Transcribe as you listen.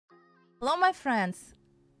Hello my friends!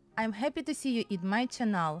 I'm happy to see you in my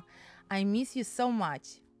channel. I miss you so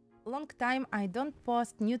much. Long time I don't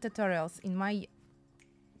post new tutorials in my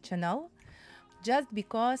channel just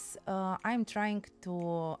because I'm trying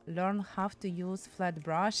to learn how to use flat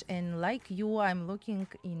brush, and like you, I'm looking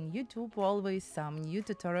in YouTube always some new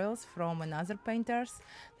tutorials from another painters.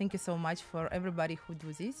 Thank you so much for everybody who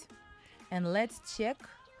do this. And let's check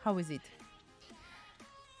how is it.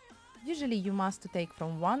 Usually you must take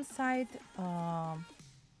from one side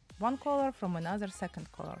one color, from another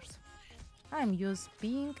second colors. I'm use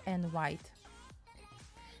pink and white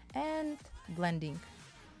and blending.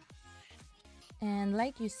 And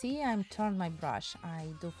like you see, I'm turn my brush.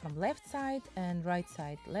 I do from left side and right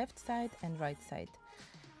side, left side and right side.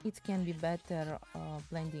 It can be better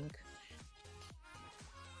blending,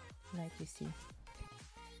 like you see.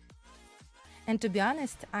 And to be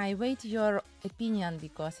honest, I wait your opinion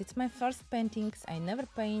because it's my first paintings. I never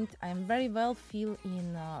paint. I'm very well feel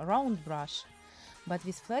in round brush, but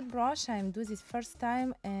with flat brush I'm do this first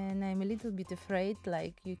time, and I'm a little bit afraid.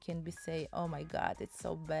 Like you can be say, oh my god, it's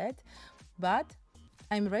so bad. But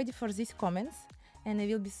I'm ready for these comments, and I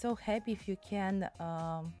will be so happy if you can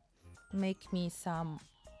give me some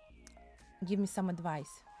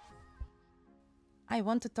advice. I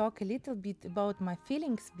want to talk a little bit about my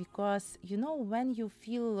feelings, because you know, when you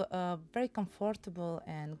feel very comfortable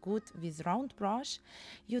and good with round brush,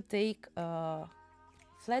 you take a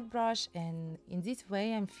flat brush, and in this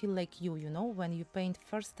way I feel like you know, when you paint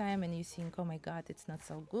first time and you think, oh my god, it's not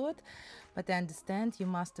so good, but I understand you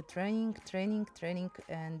must training,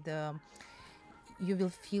 and you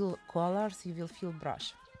will feel colors, you will feel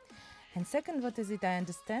brush. And second, what is it? I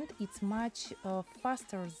understand it's much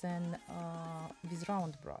faster than with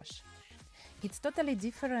round brush. It's totally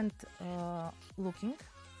different looking,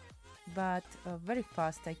 but very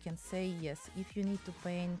fast. I can say yes. If you need to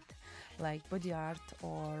paint like body art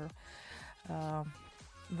or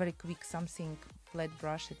very quick something, flat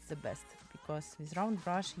brush it's the best. Because with round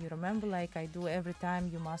brush, you remember, like I do every time,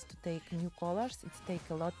 you must take new colors. It takes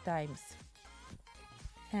a lot times.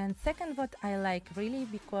 And second, what I like really,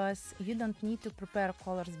 because you don't need to prepare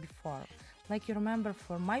colors before. Like you remember,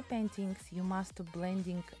 for my paintings you must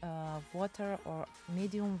blending water or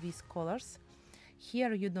medium with colors.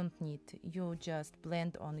 Here you don't need, you just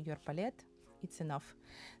blend on your palette, it's enough.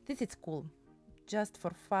 This is cool, just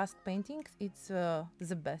for fast paintings it's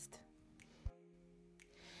the best.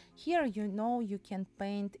 Here you know you can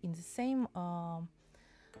paint in the same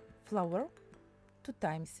flower 2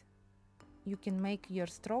 times. You can make your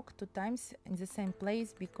stroke 2 times in the same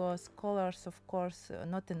place, because colors of course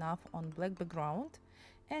not enough on black background,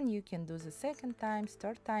 and you can do the second times,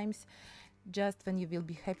 3rd times, just when you will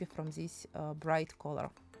be happy from this bright color.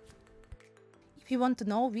 If you want to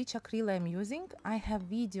know which acrylic I'm using, I have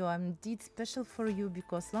video I did special for you,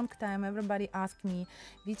 because long time everybody asked me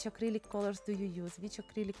which acrylic colors do you use, which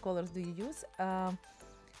acrylic colors do you use.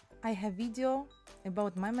 I have video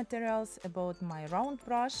about my materials, about my round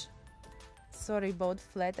brush. Sorry about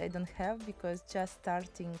flat, I don't have, because just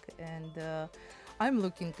starting, and I'm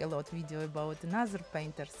looking a lot video about another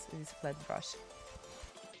painters with flat brush.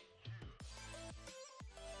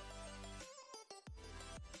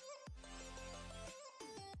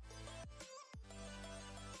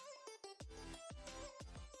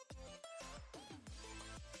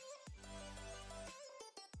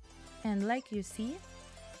 And like you see,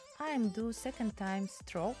 I'm do second time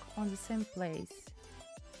stroke on the same place,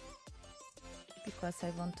 because I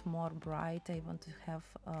want more bright. I want to have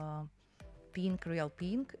pink, real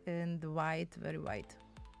pink, and white, very white.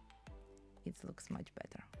 It looks much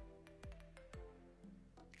better.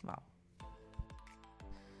 Wow.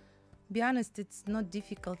 Be honest, it's not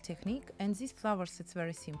difficult technique, and these flowers it's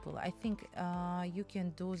very simple. I think you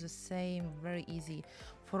can do the same very easy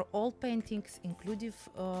for all paintings, including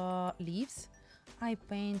leaves. I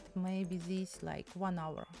paint maybe this like 1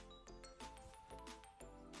 hour.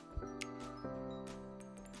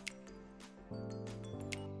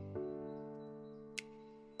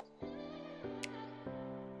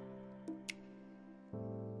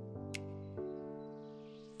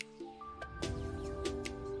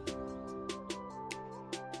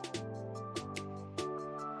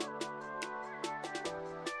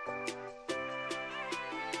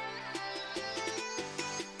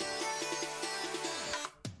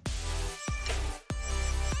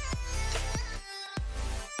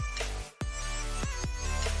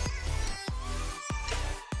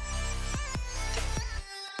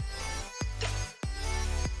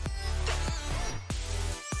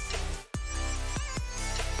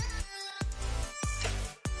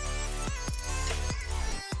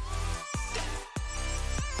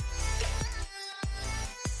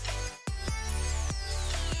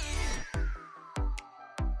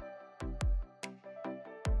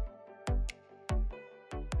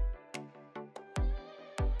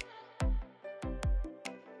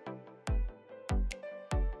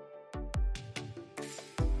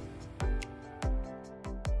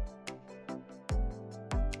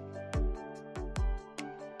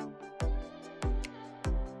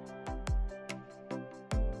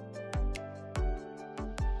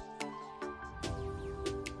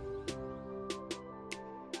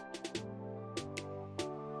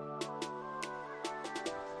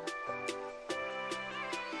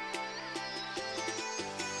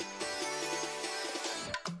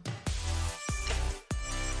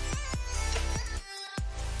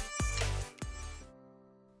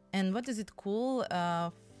 And what is it cool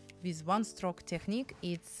with one stroke technique?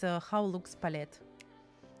 It's how looks palette.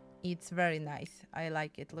 It's very nice. I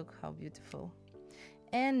like it. Look how beautiful.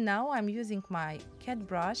 And now I'm using my cat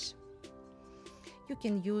brush. You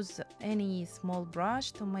can use any small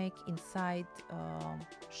brush to make inside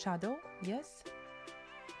shadow. Yes,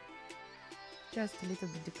 just a little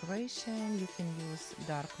bit decoration. You can use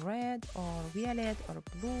dark red or violet or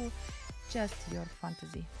blue, just your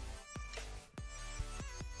fantasy.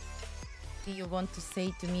 You want to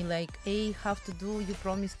say to me like, hey, have to do, you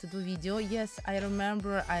promised to do video. Yes, I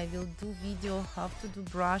remember, I will do video how to do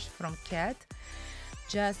brush from cat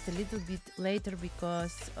just a little bit later,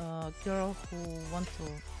 because a girl who want to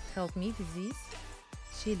help me with this,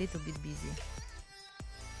 she a little bit busy.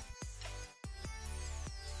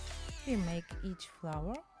 We make each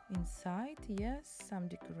flower inside, yes, some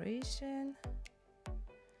decoration.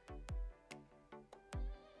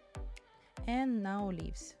 And now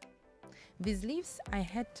leaves. With leaves I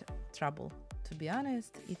had trouble, to be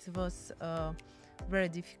honest. It was very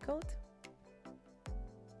difficult,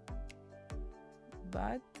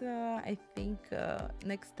 but I think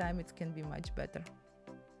next time it can be much better.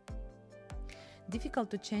 Difficult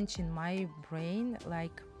to change in my brain,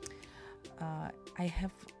 like I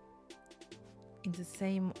have in the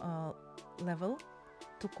same level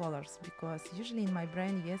two colors, because usually in my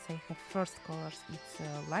brain, yes, I have first colors, it's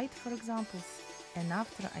light, for example, and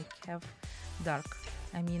after I have dark.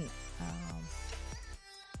 I mean,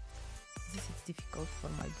 this is difficult for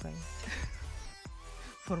my brain,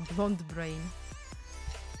 for blonde brain.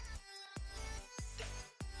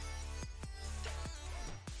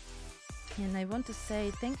 And I want to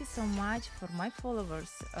say thank you so much for my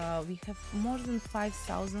followers. We have more than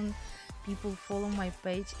 5,000 people follow my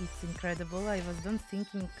page. It's incredible. I wasn't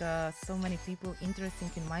thinking so many people interested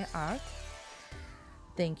in my art.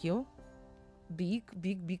 Thank you. Big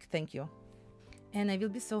thank you. And I will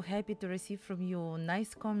be so happy to receive from you a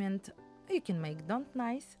nice comment. You can make don't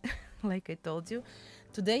nice, like I told you.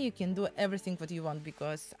 Today you can do everything what you want,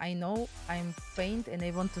 because I know I'm paint and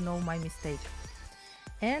I want to know my mistake.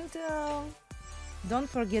 And don't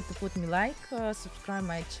forget to put me like, subscribe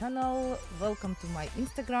my channel, welcome to my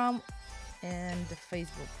Instagram and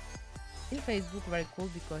Facebook. In Facebook, very cool,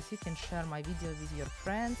 because you can share my video with your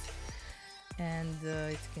friends, and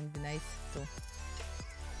it can be nice too.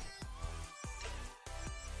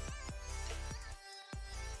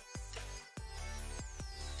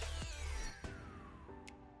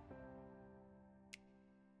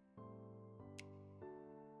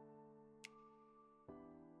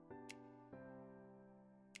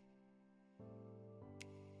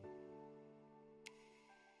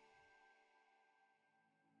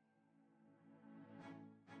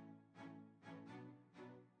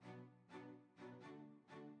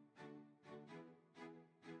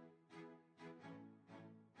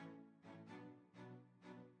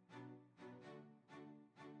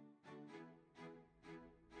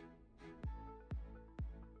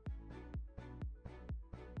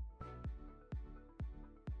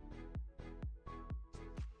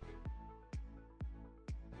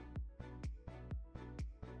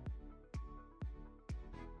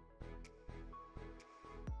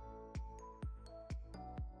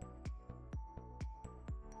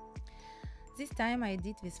 This time I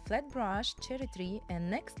did with flat brush cherry tree,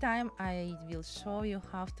 and next time I will show you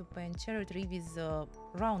how to paint cherry tree with a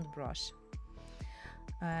round brush.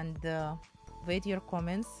 And wait your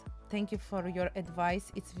comments. Thank you for your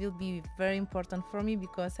advice. It will be very important for me,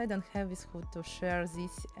 because I don't have with who to share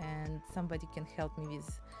this, and somebody can help me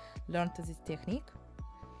with learn to this technique.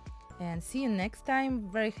 And see you next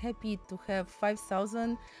time. Very happy to have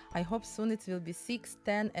 5,000. I hope soon it will be 6,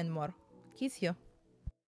 10 and more. Kiss you.